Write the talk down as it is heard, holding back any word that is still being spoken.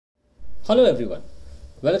Hello everyone,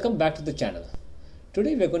 welcome back to the channel.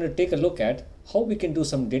 Today we are going to take a look at how we can do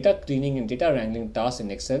some data cleaning and data wrangling tasks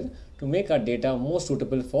in Excel to make our data more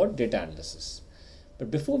suitable for data analysis.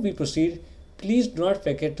 But before we proceed, please do not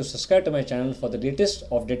forget to subscribe to my channel for the latest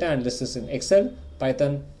of data analysis in Excel,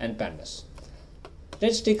 Python and Pandas.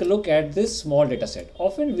 Let's take a look at this small data set.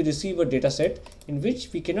 Often we receive a data set in which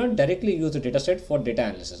we cannot directly use the data set for data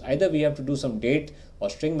analysis. Either we have to do some date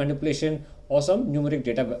or string manipulation or some numeric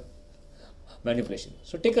data manipulation.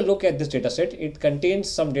 So take a look at this data set. It contains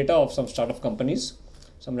some data of some startup companies,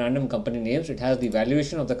 some random company names. It has the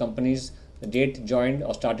valuation of the companies, the date joined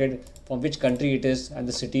or started, from which country it is, and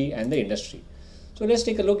the city and the industry. So let's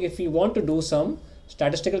take a look if we want to do some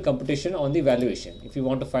statistical computation on the valuation. If you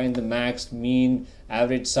want to find the max, mean,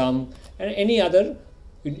 average, sum and any other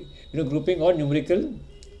grouping or numerical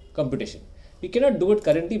computation. We cannot do it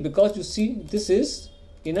currently because you see this is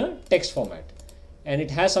in a text format and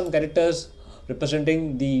it has some characters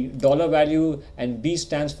representing the dollar value, and B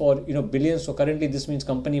stands for billions. So currently this means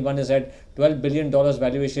company 1 is at $12 billion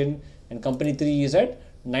valuation and company 3 is at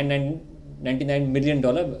 $99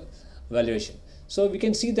 million valuation. So we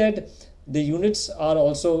can see that the units are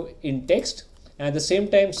also in text, and at the same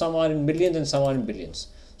time some are in millions and some are in billions.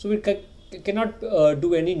 So we cannot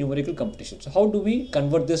do any numerical computation. So how do we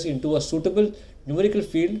convert this into a suitable numerical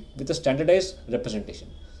field with a standardized representation?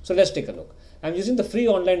 So let's take a look. I'm using the free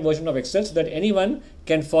online version of Excel so that anyone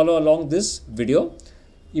can follow along this video,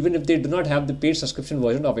 even if they do not have the paid subscription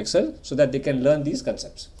version of Excel, so that they can learn these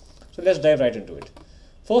concepts. So let's dive right into it.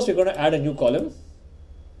 First, we're going to add a new column.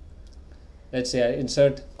 Let's say I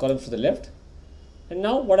insert columns to the left. And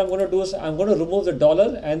now what I'm going to do is I'm going to remove the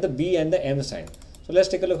dollar and the B and the M sign. So let's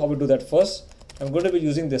take a look how we do that first. I'm going to be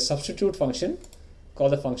using the substitute function. Call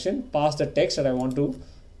the function, pass the text that I want to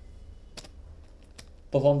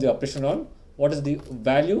perform the operation on. What is the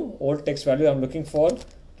value, old text value I'm looking for?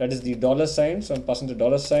 That is the dollar sign. So I'm passing the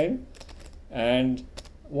dollar sign. And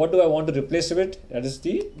what do I want to replace with? That is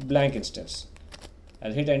the blank instance.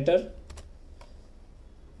 I'll hit enter.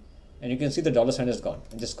 And you can see the dollar sign is gone.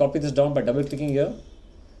 And just copy this down by double clicking here.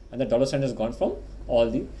 And the dollar sign is gone from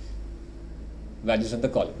all the values in the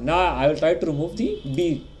column. Now I will try to remove the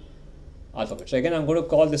B alphabet. So again, I'm going to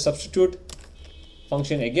call the substitute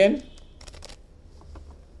function again.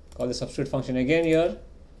 Call the substitute function again here.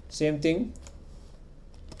 Same thing.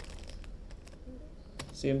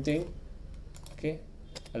 Okay.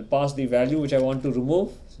 I'll pass the value which I want to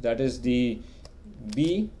remove. So that is the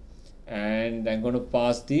B. And I'm going to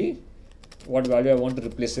pass the what value I want to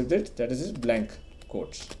replace with it. That is this blank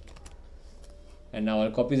quotes. And now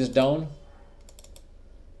I'll copy this down.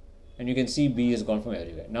 And you can see B is gone from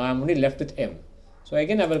everywhere. Now I'm only left with M. So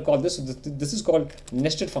again I will call this. This is called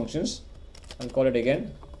nested functions. I'll call it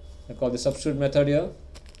again. I'll call the substitute method here.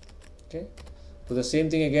 Okay. Do the same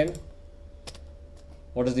thing again.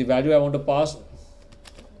 What is the value I want to pass?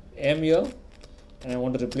 M here. And I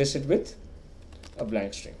want to replace it with a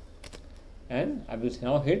blank string. And I will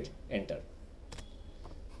now hit enter.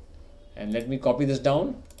 And let me copy this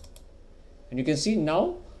down. And you can see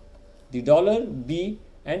now the dollar, B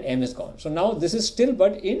and M is gone. So now this is still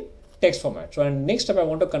but in text format. So next step I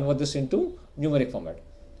want to convert this into numeric format.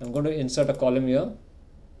 I'm going to insert a column here.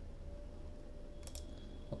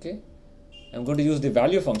 Okay. I'm going to use the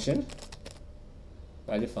value function.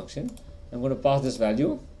 I'm going to pass this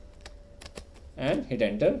value and hit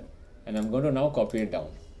enter. And I'm going to now copy it down.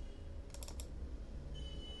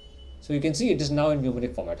 So you can see it is now in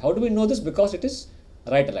numeric format. How do we know this? Because it is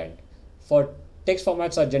right aligned. For text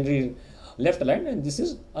formats are generally left aligned and this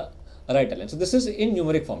is right aligned. So this is in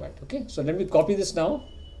numeric format. Okay. So let me copy this now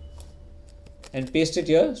and paste it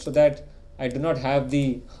here so that I do not have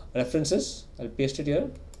the references. I'll paste it here.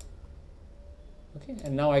 Okay.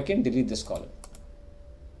 And now I can delete this column.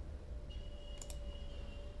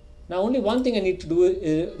 Now only one thing I need to do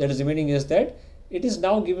that is remaining is that it is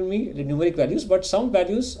now giving me the numeric values, but some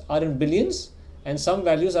values are in billions and some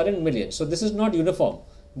values are in millions. So this is not uniform.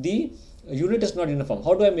 The unit is not uniform.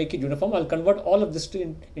 How do I make it uniform? I'll convert all of this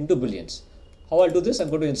into billions. How I'll do this? I'm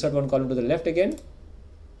going to insert one column to the left again.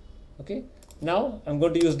 Okay. Now I'm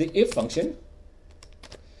going to use the if function.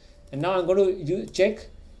 And now I'm going to check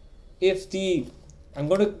if I'm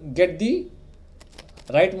going to get the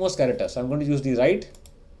rightmost character. So I'm going to use the right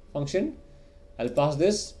function. I'll pass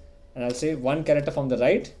this. And I'll say one character from the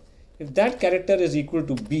right. If that character is equal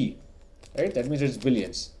to B, right, that means it's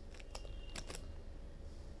billions,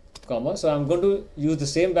 comma. So I'm going to use the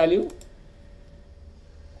same value,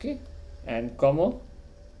 okay, and comma.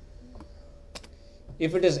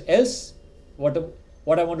 If it is else, what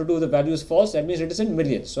I want to do, the value is false, that means it is in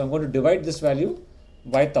millions. So I'm going to divide this value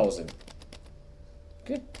by 1000.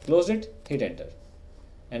 Okay, close it, hit enter.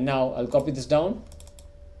 And now I'll copy this down.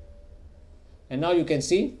 And now you can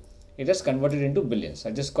see it has converted into billions.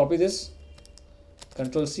 I just copy this,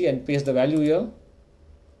 Control C, and paste the value here.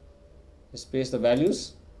 Just paste the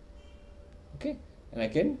values. Okay, and I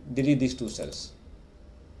can delete these two cells.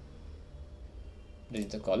 Delete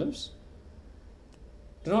the columns.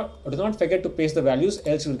 Do not forget to paste the values,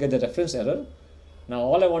 else you will get the reference error. Now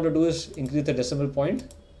all I want to do is increase the decimal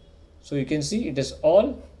point. So you can see it has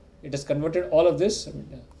converted all of this.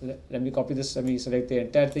 Let me copy this, let me select the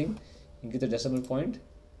entire thing, increase the decimal point.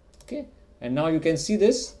 Okay, and now you can see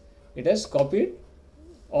this, it has copied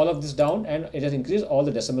all of this down and it has increased all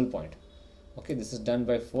the decimal point. Okay, this is done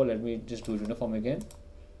by 4. Let me just do uniform again.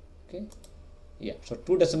 Okay, yeah, so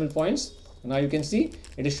 2 decimal points. Now you can see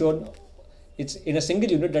it is shown, it's in a single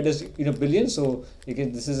unit, that is in a billion. So you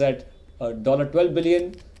can, this is at $12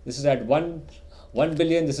 billion, this is at 1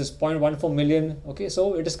 billion, this is 0.14 million. Okay,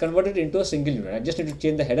 so it is converted into a single unit. I just need to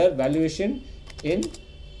change the header valuation in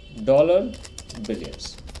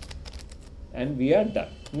 $billions, and we are done.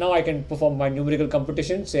 Now I can perform my numerical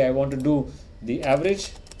computation. Say I want to do the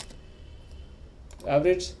average,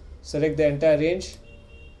 select the entire range,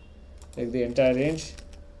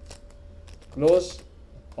 close,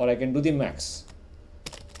 or I can do the max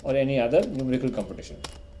or any other numerical computation.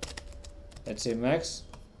 Let's say max,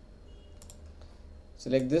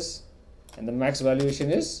 select this, and the max valuation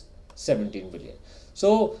is 17 billion.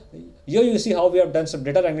 So here you see how we have done some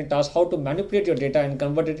data wrangling tasks, how to manipulate your data and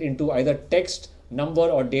convert it into either text, number,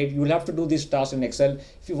 or date. You will have to do these tasks in Excel.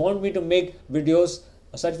 If you want me to make videos,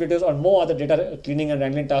 such videos, or more other data cleaning and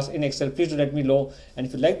wrangling tasks in Excel, please do let me know. And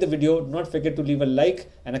if you like the video, do not forget to leave a like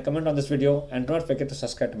and a comment on this video, and do not forget to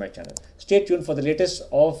subscribe to my channel. Stay tuned for the latest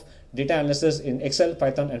of data analysis in Excel,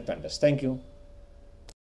 Python, and Pandas. Thank you.